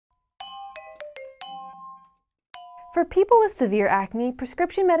For people with severe acne,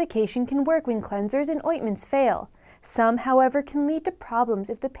 prescription medication can work when cleansers and ointments fail. Some, however, can lead to problems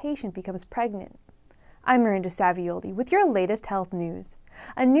if the patient becomes pregnant. I'm Miranda Savioli with your latest health news.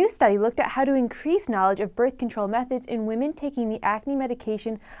 A new study looked at how to increase knowledge of birth control methods in women taking the acne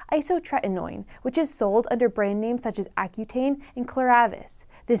medication isotretinoin, which is sold under brand names such as Accutane and Claravis.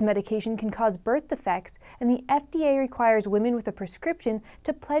 This medication can cause birth defects, and the FDA requires women with a prescription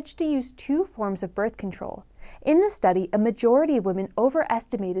to pledge to use 2 forms of birth control. In the study, a majority of women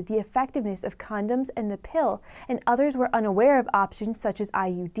overestimated the effectiveness of condoms and the pill, and others were unaware of options such as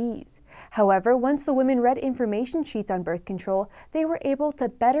IUDs. However, once the women read information sheets on birth control, they were able to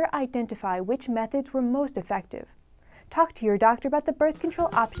better identify which methods were most effective. Talk to your doctor about the birth control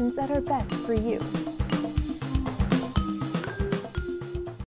options that are best for you.